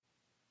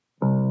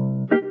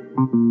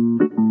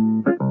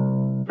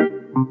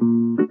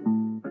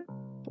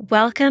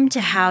Welcome to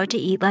How to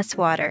Eat Less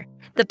Water,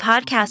 the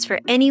podcast for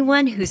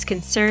anyone who's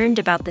concerned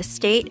about the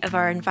state of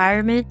our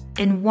environment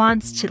and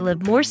wants to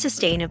live more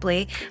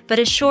sustainably, but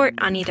is short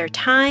on either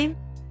time,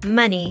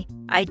 money,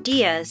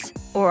 ideas,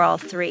 or all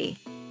three.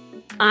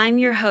 I'm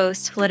your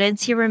host,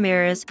 Florencia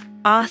Ramirez,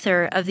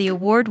 author of the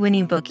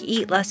award-winning book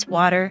Eat Less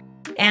Water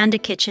and a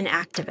kitchen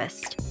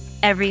activist.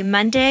 Every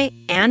Monday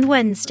and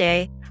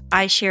Wednesday,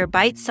 I share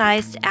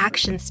bite-sized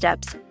action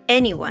steps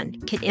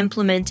anyone can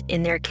implement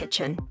in their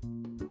kitchen.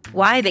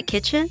 Why the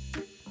kitchen?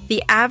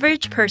 The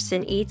average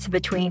person eats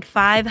between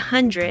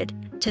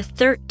 500 to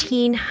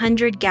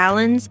 1,300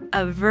 gallons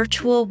of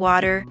virtual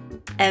water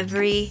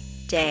every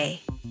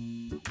day.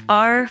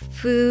 Our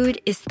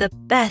food is the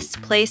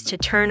best place to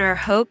turn our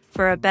hope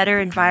for a better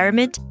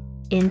environment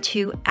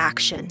into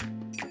action.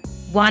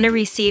 Want to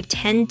receive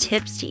 10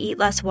 tips to eat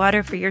less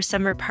water for your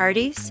summer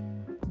parties?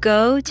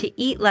 Go to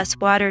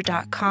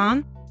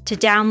eatlesswater.com to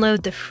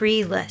download the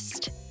free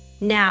list.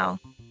 Now,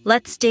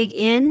 let's dig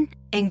in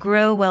and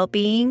grow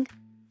well-being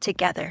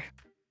together.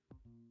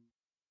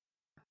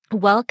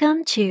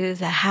 Welcome to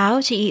the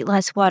How to Eat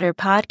Less Water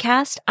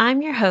podcast.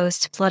 I'm your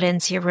host,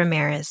 Florencia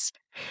Ramirez.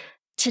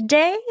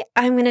 Today,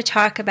 I'm going to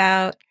talk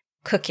about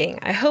cooking.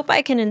 I hope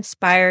I can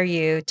inspire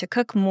you to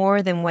cook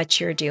more than what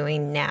you're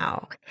doing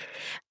now.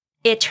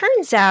 It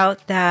turns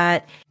out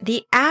that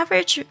the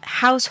average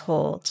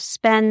household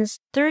spends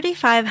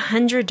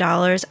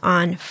 $3,500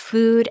 on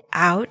food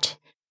out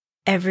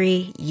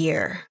every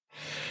year.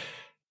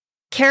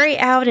 Carry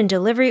out and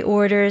delivery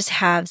orders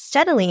have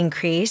steadily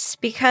increased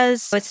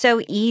because it's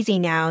so easy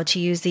now to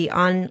use the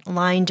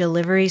online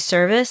delivery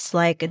service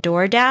like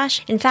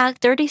DoorDash. In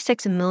fact,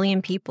 36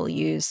 million people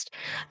used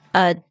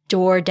a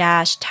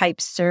DoorDash type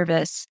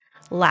service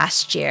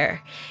last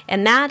year,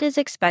 and that is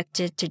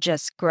expected to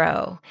just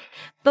grow.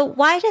 But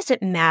why does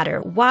it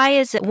matter? Why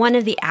is it one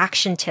of the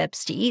action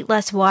tips to eat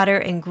less water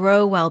and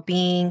grow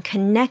well-being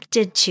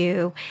connected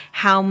to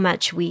how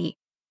much we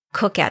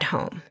cook at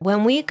home?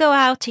 When we go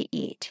out to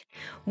eat,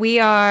 we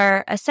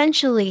are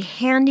essentially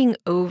handing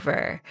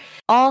over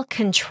all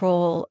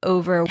control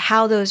over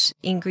how those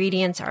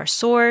ingredients are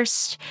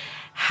sourced,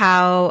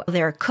 how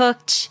they're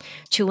cooked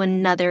to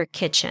another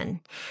kitchen.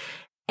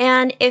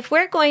 And if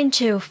we're going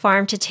to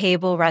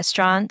farm-to-table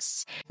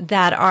restaurants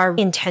that are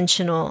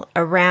intentional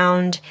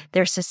around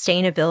their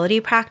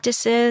sustainability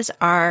practices,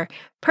 are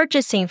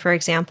purchasing, for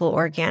example,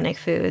 organic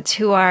foods,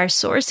 who are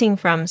sourcing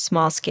from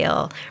small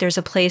scale. There's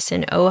a place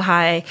in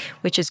Ojai,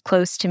 which is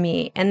close to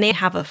me, and they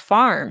have a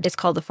farm. It's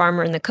called The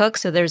Farmer and the Cook.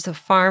 So there's a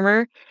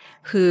farmer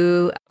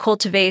who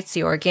cultivates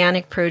the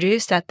organic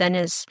produce that then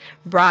is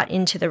brought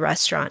into the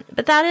restaurant.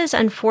 But that is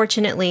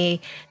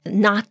unfortunately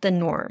not the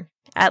norm,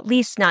 at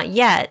least not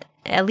yet.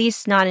 At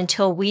least not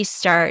until we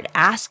start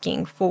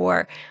asking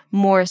for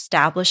more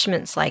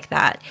establishments like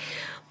that.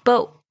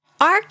 But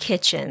our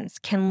kitchens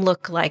can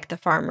look like The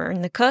Farmer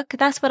and the Cook.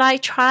 That's what I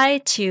try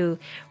to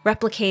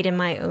replicate in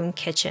my own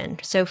kitchen.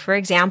 So, for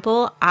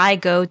example, I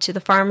go to the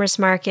farmer's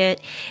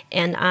market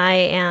and I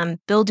am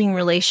building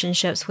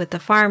relationships with the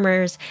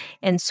farmers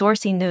and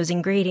sourcing those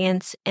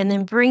ingredients and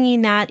then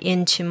bringing that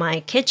into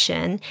my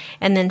kitchen.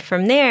 And then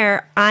from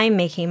there, I'm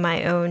making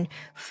my own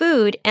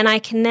food and I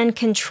can then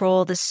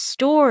control the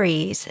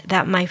stories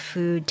that my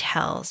food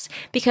tells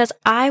because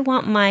I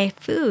want my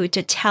food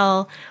to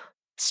tell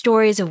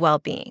stories of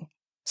well-being,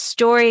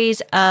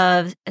 stories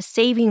of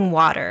saving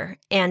water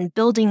and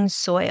building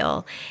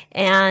soil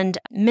and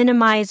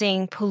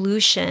minimizing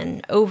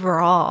pollution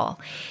overall.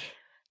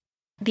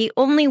 The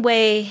only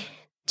way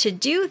to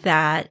do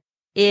that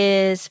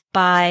is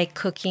by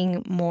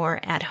cooking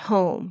more at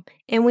home.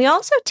 And we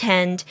also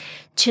tend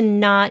to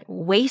not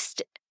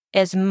waste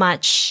as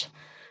much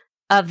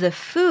of the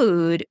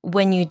food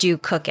when you do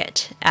cook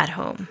it at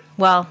home.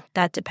 Well,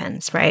 that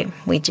depends, right?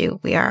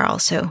 We are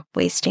also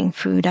wasting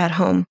food at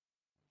home.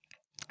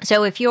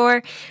 So if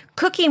you're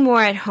cooking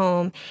more at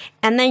home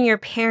and then you're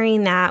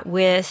pairing that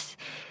with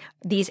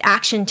these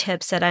action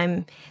tips that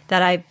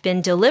I've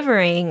been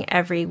delivering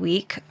every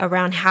week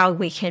around how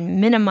we can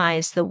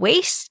minimize the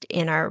waste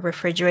in our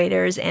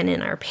refrigerators and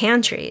in our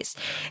pantries.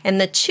 And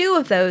the two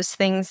of those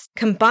things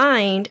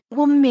combined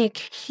will make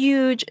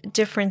huge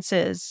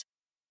differences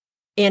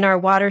in our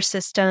water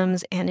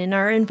systems and in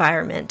our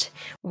environment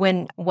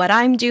when what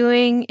I'm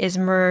doing is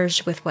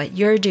merged with what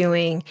you're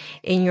doing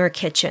in your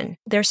kitchen.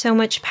 There's so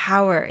much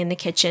power in the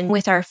kitchen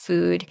with our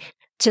food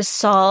to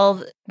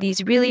solve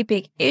these really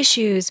big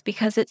issues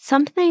because it's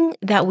something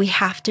that we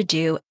have to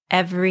do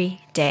every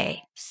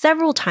day,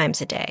 several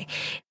times a day,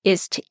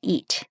 is to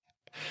eat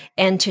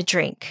and to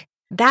drink.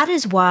 That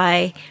is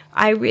why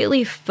I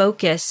really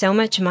focus so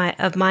much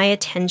of my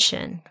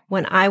attention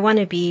when I want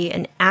to be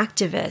an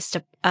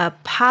activist, a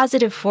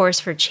positive force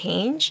for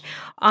change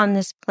on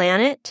this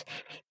planet,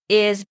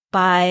 is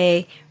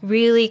by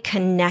really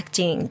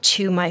connecting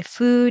to my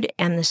food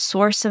and the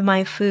source of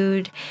my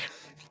food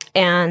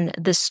and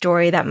the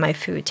story that my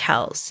food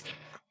tells.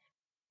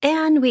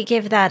 And we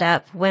give that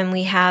up when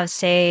we have,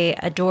 say,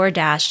 a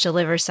DoorDash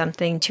deliver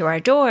something to our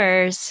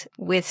doors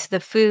with the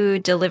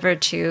food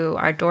delivered to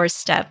our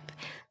doorstep,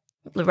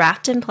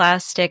 wrapped in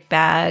plastic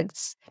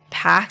bags,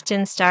 packed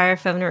in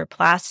styrofoam or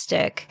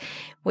plastic,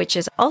 which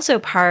is also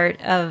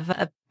part of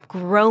a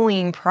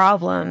growing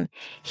problem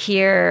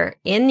here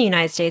in the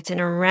United States and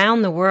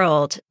around the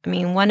world. I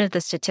mean, one of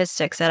the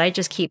statistics that I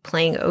just keep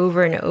playing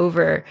over and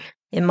over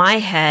in my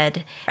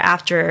head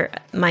after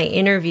my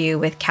interview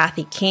with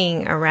Kathy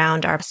King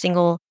around our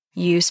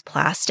single-use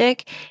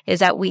plastic is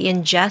that we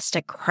ingest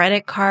a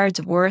credit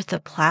card's worth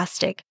of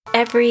plastic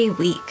every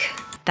week.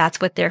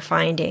 That's what they're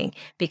finding,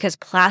 because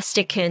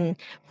plastic can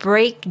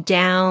break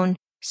down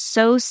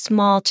so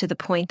small to the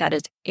point that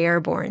it's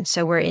airborne.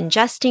 So we're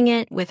ingesting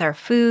it with our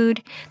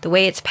food, the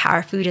way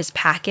our food is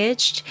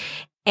packaged,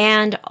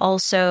 and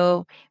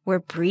also we're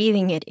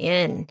breathing it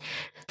in.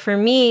 For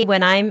me,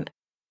 when I'm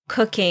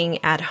cooking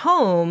at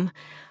home,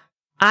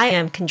 I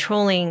am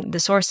controlling the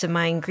source of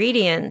my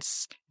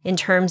ingredients in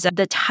terms of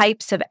the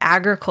types of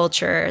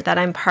agriculture that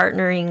I'm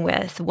partnering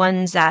with,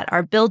 ones that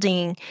are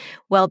building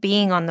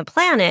well-being on the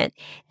planet.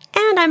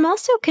 And I'm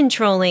also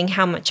controlling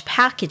how much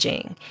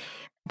packaging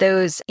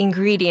those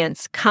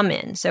ingredients come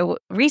in. So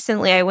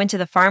recently I went to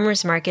the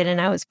farmer's market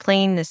and I was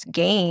playing this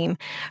game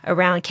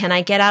around, can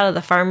I get out of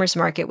the farmer's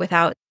market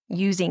without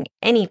using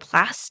any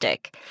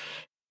plastic?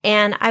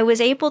 And I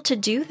was able to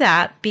do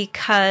that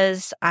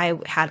because I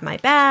had my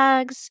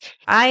bags.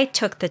 I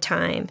took the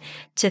time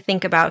to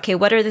think about, okay,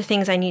 what are the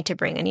things I need to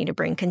bring? I need to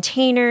bring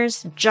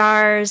containers,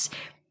 jars,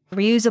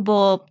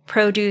 reusable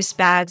produce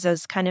bags,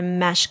 those kind of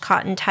mesh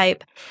cotton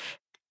type,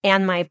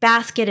 and my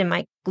basket and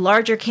my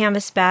larger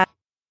canvas bag.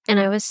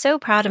 And I was so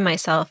proud of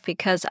myself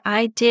because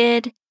I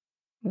did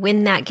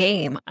win that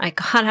game. I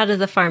got out of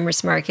the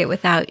farmer's market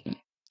without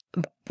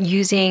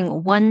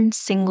using one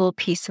single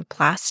piece of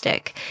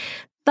plastic.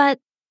 But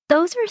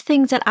those are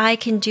things that I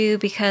can do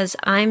because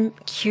I'm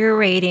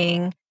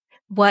curating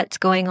what's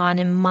going on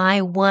in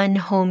my one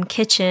home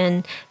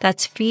kitchen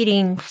that's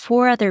feeding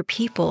 4 other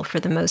people for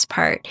the most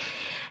part.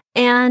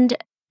 And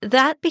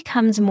that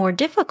becomes more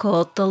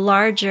difficult the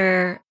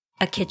larger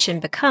a kitchen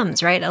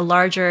becomes, right? A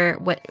larger,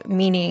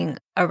 meaning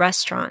a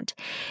restaurant.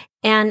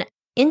 And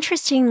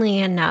interestingly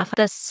enough,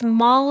 the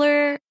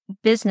smaller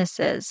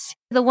businesses,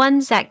 the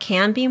ones that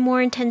can be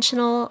more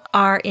intentional,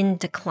 are in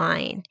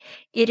decline.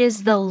 It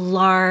is the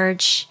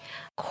large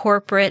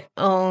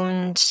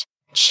corporate-owned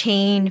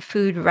chain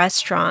food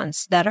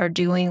restaurants that are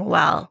doing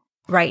well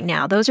right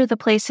now. Those are the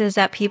places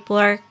that people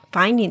are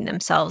finding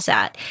themselves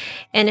at.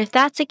 And if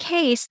that's the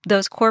case,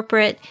 those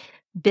corporate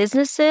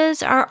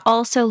businesses are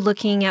also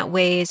looking at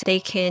ways they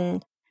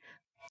can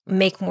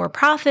make more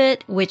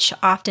profit, which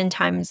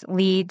oftentimes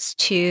leads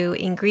to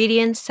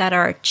ingredients that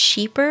are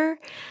cheaper,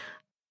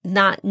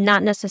 not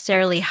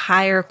necessarily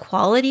higher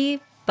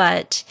quality,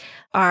 but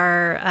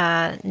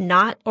are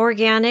not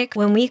organic.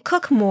 When we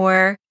cook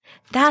more,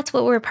 that's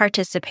what we're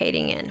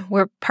participating in.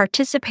 We're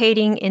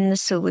participating in the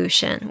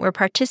solution. We're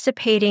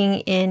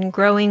participating in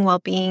growing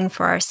well-being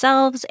for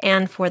ourselves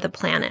and for the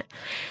planet.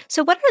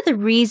 So what are the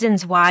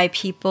reasons why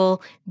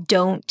people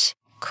don't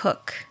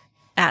cook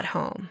at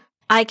home?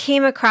 I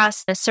came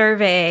across a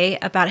survey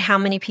about how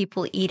many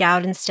people eat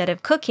out instead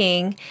of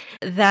cooking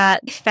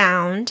that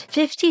found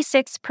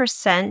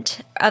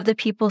 56% of the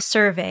people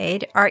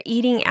surveyed are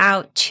eating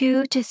out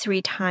 2 to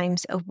 3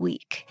 times a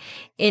week.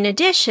 In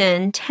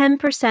addition,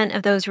 10%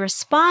 of those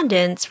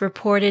respondents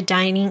reported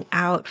dining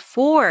out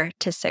 4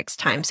 to 6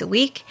 times a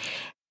week,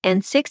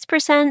 and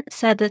 6%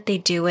 said that they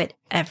do it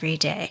every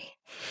day.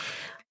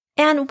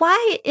 And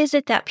why is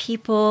it that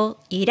people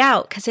eat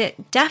out? Because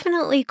it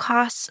definitely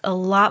costs a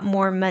lot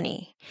more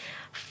money.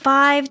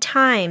 5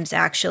 times,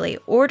 actually.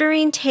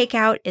 Ordering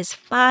takeout is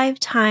 5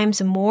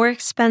 times more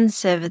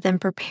expensive than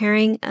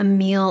preparing a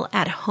meal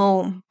at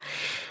home.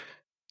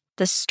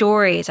 The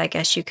stories, I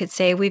guess you could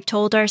say, we've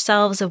told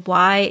ourselves of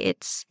why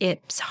it's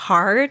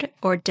hard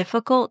or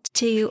difficult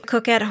to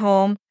cook at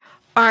home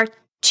are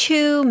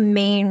 2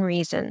 main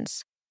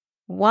reasons.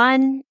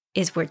 One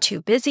is we're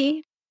too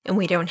busy and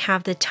we don't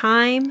have the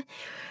time.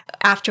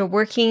 After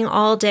working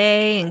all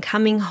day and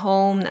coming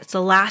home, that's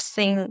the last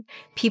thing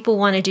people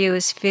want to do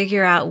is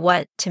figure out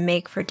what to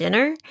make for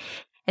dinner.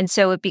 And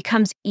so it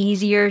becomes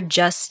easier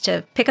just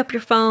to pick up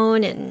your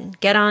phone and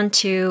get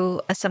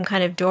onto some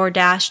kind of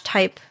DoorDash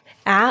type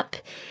app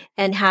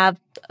and have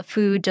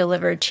food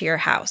delivered to your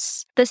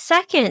house. The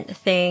second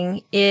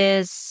thing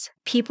is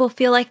people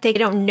feel like they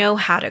don't know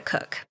how to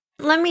cook.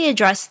 Let me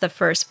address the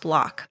first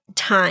block,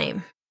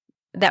 time.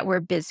 That we're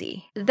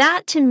busy.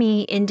 That to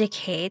me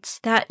indicates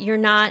that you're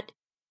not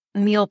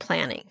meal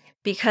planning,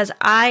 because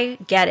I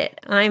get it.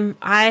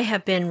 I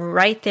have been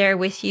right there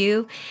with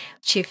you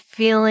to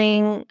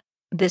feeling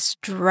this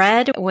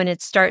dread when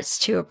it starts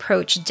to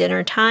approach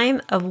dinner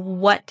time of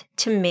what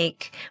to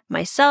make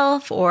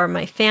myself or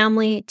my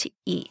family to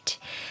eat.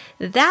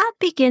 That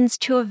begins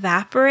to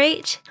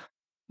evaporate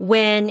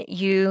when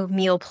you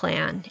meal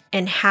plan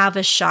and have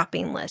a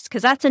shopping list,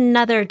 because that's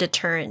another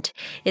deterrent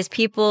is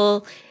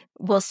people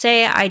will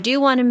say, I do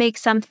want to make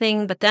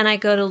something, but then I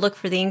go to look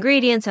for the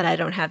ingredients and I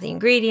don't have the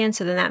ingredients.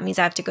 So then that means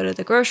I have to go to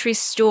the grocery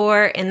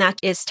store, and that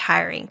is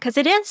tiring, because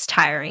it is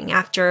tiring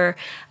after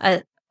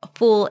a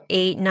full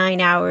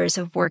 8-9 hours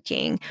of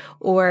working,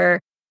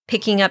 or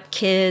picking up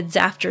kids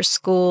after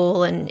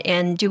school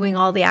and doing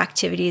all the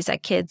activities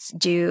that kids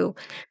do.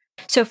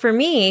 So for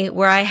me,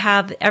 where I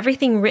have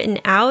everything written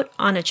out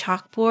on a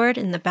chalkboard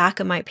in the back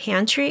of my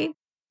pantry,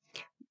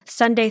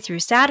 Sunday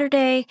through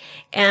Saturday,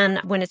 and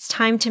when it's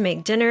time to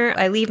make dinner,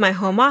 I leave my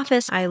home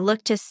office, I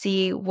look to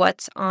see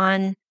what's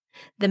on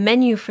the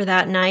menu for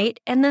that night,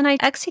 and then I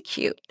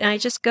execute. And I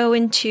just go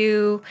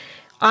into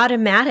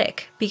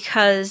automatic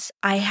because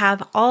I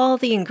have all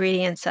the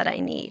ingredients that I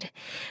need.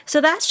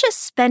 So that's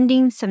just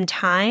spending some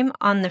time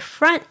on the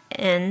front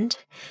end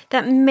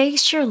that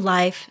makes your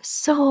life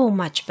so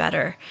much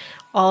better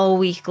all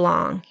week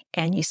long.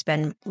 And you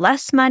spend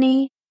less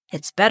money,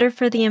 it's better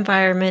for the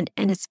environment,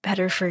 and it's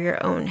better for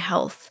your own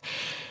health.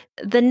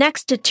 The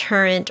next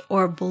deterrent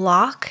or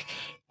block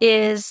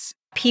is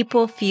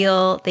people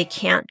feel they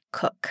can't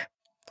cook.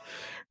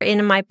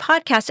 In my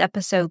podcast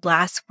episode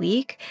last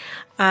week,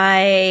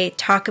 I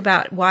talk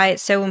about why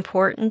it's so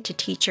important to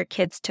teach your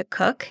kids to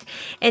cook.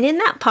 And in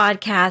that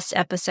podcast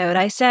episode,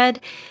 I said,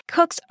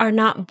 cooks are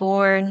not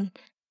born,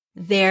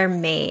 they're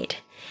made.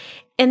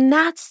 And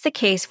that's the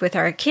case with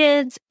our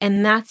kids,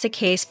 and that's the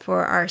case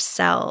for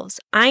ourselves.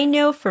 I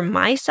know for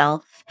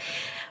myself,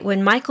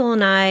 when Michael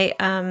and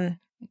I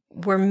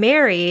were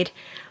married,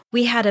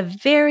 we had a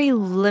very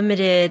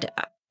limited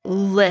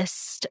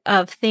list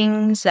of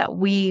things that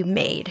we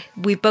made.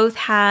 We both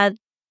had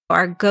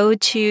our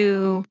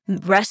go-to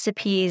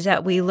recipes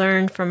that we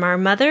learned from our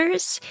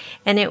mothers,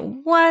 and it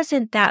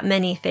wasn't that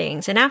many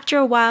things. And after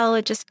a while,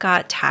 it just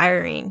got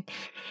tiring.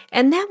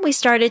 And then we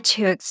started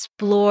to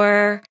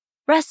explore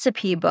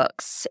recipe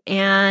books,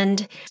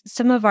 and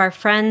some of our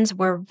friends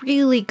were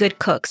really good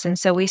cooks. And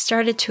so we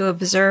started to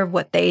observe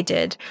what they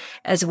did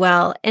as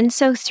well. And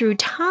so through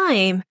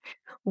time,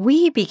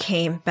 we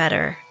became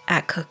better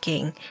at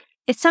cooking.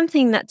 It's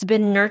something that's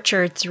been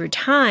nurtured through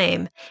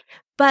time,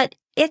 but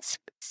it's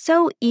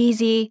so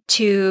easy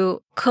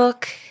to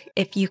cook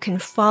if you can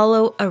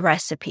follow a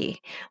recipe.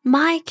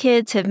 My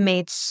kids have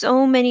made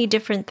so many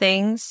different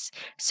things,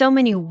 so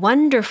many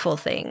wonderful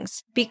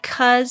things,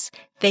 because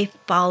they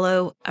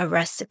follow a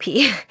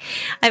recipe.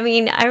 I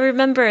mean, I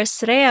remember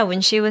Estrella,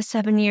 when she was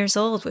 7 years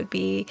old, would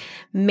be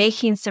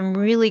making some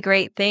really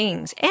great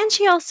things. And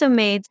she also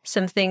made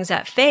some things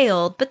that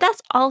failed, but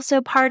that's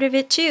also part of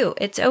it too.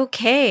 It's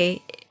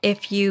okay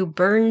if you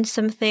burn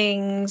some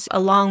things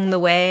along the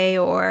way,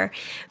 or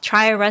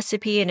try a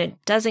recipe and it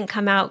doesn't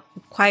come out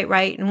quite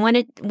right. And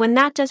when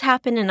that does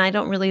happen and I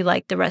don't really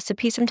like the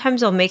recipe,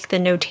 sometimes I'll make the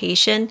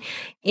notation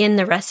in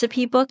the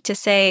recipe book to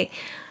say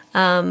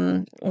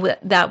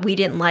that we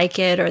didn't like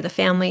it, or the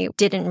family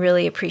didn't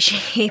really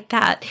appreciate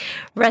that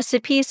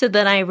recipe, so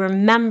that I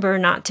remember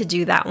not to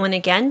do that one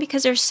again,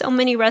 because there's so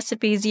many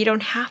recipes you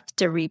don't have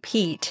to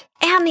repeat.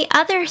 And the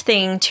other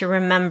thing to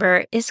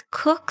remember is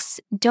cooks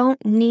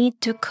don't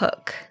need to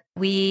cook.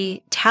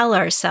 We tell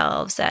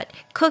ourselves that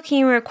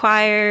cooking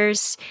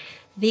requires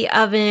the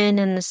oven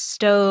and the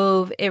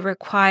stove. It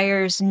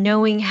requires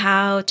knowing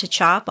how to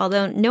chop,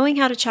 although knowing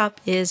how to chop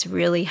is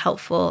really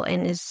helpful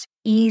and is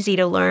easy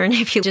to learn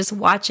if you just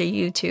watch a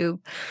YouTube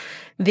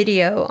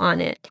video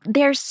on it.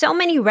 There's so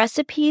many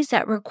recipes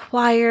that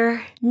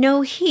require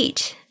no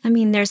heat. I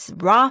mean, there's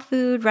raw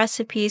food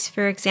recipes,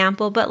 for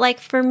example, but like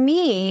for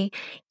me,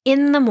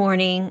 in the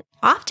morning,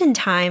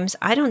 oftentimes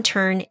I don't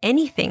turn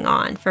anything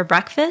on for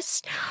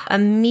breakfast. A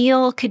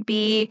meal could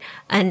be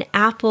an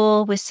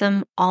apple with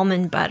some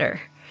almond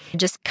butter.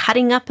 Just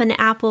cutting up an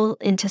apple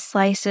into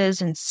slices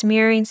and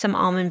smearing some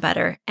almond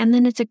butter, and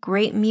then it's a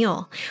great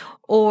meal.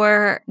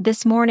 Or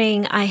this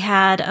morning, I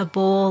had a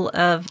bowl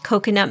of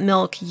coconut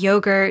milk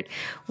yogurt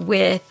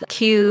with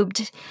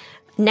cubed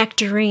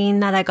nectarine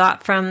that I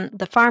got from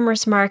the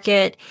farmer's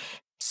market,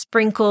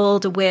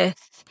 sprinkled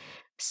with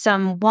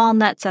some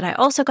walnuts that I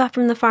also got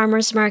from the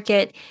farmer's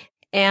market,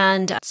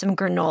 and some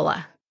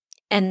granola.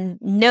 And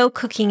no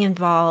cooking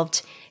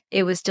involved.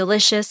 It was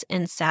delicious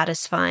and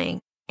satisfying.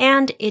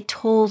 And it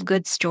told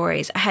good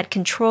stories. I had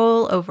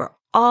control over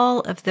all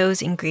of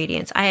those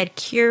ingredients. I had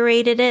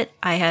curated it.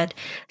 I had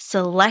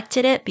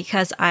selected it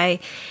because I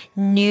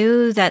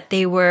knew that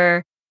they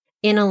were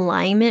in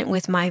alignment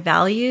with my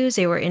values.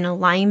 They were in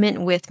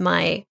alignment with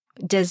my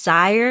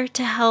desire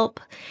to help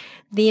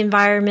the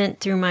environment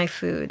through my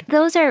food.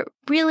 Those are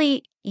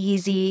really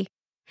easy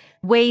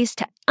ways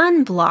to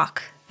unblock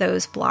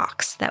those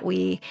blocks that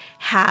we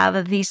have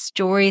of these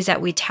stories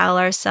that we tell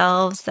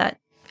ourselves. That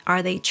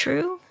are they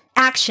true?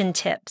 Action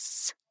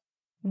tips.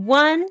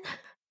 One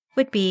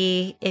would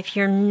be, if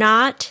you're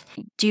not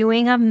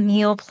doing a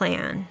meal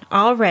plan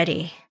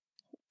already,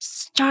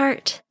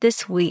 start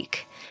this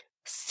week.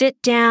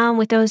 Sit down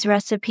with those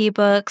recipe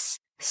books.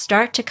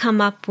 Start to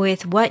come up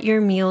with what your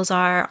meals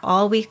are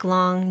all week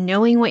long,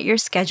 knowing what your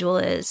schedule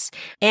is,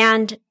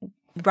 and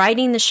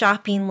writing the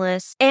shopping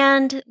list.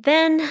 And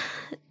then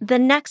the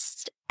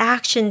next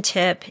action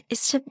tip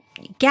is to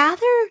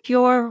gather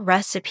your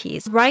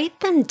recipes. Write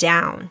them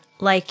down,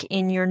 like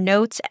in your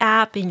notes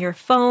app, in your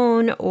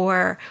phone,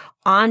 or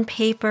on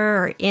paper,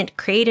 or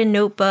create a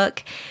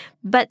notebook.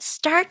 But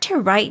start to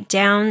write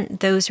down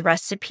those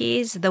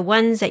recipes, the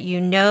ones that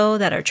you know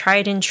that are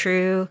tried and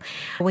true.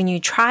 When you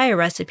try a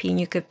recipe, and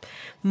you could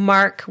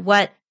mark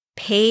what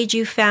page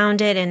you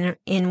found it and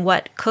in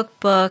what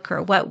cookbook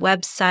or what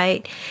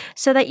website,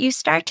 so that you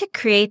start to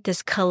create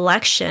this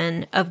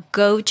collection of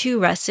go-to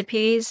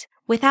recipes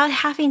without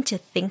having to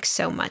think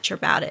so much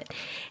about it.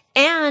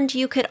 And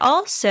you could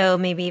also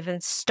maybe even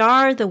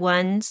star the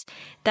ones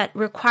that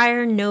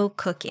require no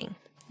cooking.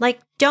 Like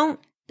don't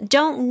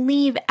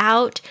leave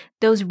out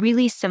those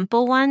really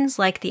simple ones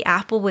like the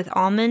apple with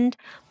almond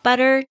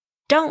butter.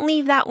 Don't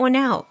leave that one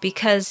out,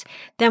 because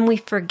then we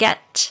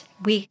forget.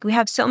 We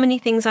have so many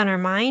things on our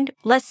mind.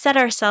 Let's set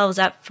ourselves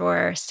up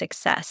for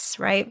success,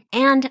 right?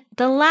 And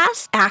the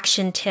last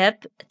action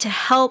tip to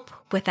help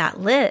with that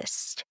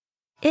list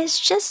is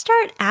just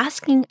start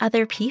asking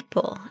other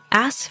people.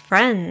 Ask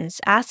friends,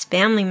 ask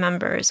family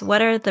members,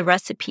 what are the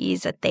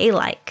recipes that they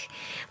like?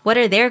 What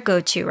are their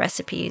go-to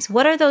recipes?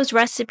 What are those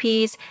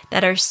recipes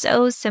that are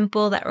so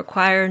simple that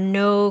require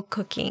no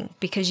cooking?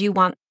 Because you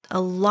want a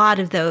lot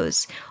of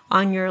those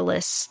on your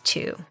list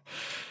too.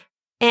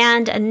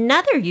 And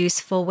another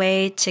useful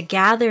way to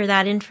gather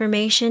that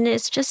information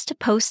is just to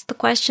post the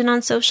question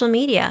on social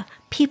media.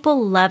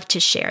 People love to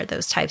share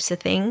those types of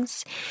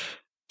things.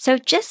 So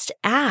just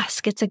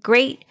ask. It's a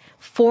great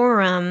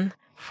forum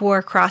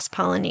for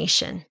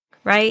cross-pollination,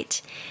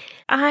 right?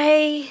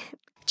 I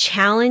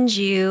challenge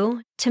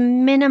you to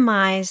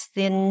minimize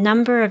the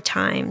number of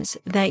times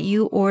that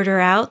you order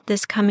out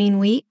this coming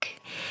week.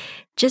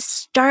 Just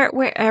start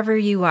wherever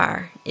you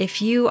are.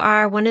 If you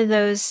are one of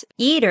those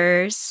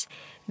eaters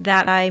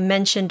that I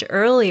mentioned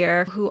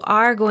earlier who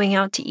are going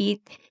out to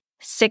eat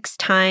 6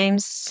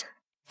 times,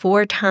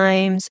 4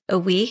 times a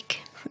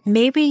week,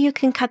 maybe you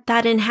can cut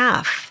that in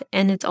half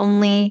and it's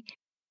only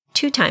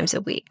 2 times a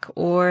week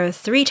or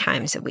 3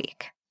 times a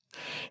week.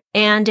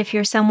 And if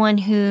you're someone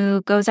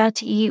who goes out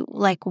to eat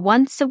like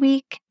once a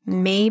week,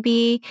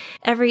 maybe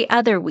every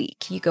other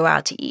week you go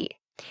out to eat.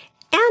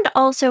 And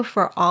also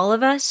for all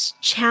of us,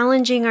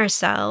 challenging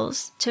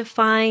ourselves to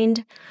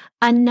find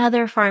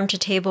another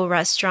farm-to-table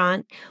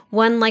restaurant,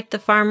 one like the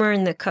Farmer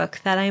and the Cook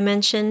that I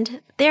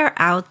mentioned. They're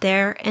out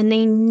there and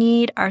they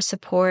need our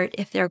support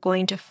if they're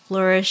going to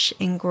flourish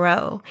and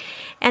grow.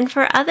 And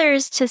for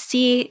others to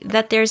see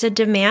that there's a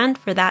demand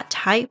for that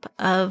type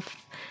of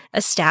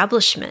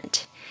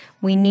establishment.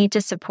 We need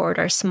to support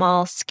our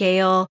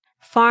small-scale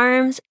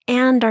farms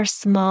and our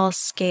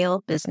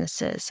small-scale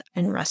businesses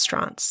and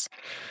restaurants.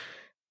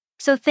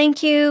 So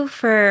thank you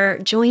for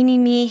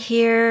joining me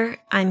here.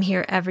 I'm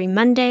here every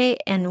Monday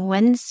and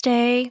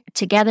Wednesday.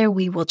 Together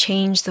we will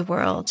change the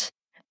world.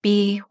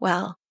 Be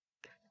well.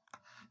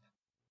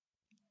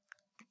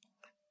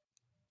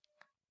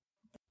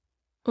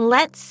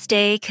 Let's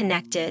stay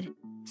connected.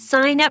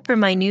 Sign up for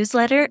my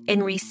newsletter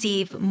and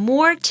receive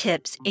more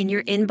tips in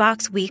your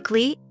inbox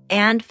weekly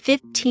and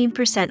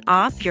 15%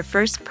 off your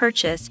first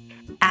purchase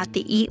at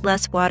the Eat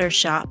Less Water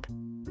shop.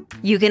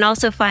 You can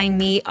also find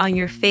me on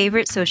your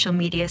favorite social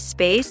media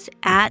space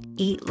at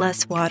Eat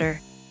Less Water.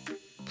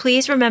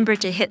 Please remember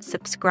to hit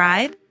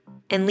subscribe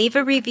and leave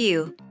a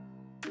review,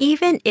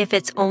 even if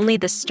it's only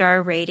the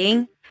star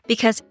rating,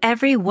 because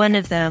every one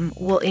of them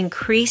will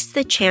increase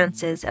the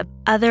chances of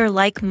other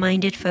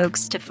like-minded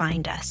folks to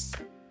find us.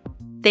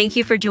 Thank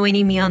you for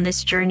joining me on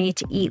this journey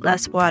to eat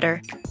less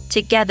water.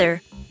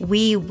 Together,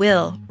 we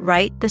will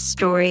write the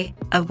story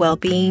of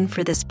well-being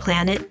for this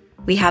planet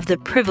we have the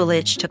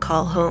privilege to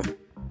call home.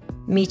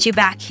 Meet you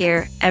back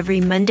here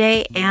every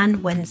Monday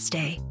and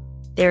Wednesday.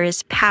 There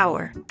is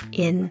power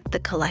in the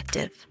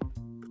collective.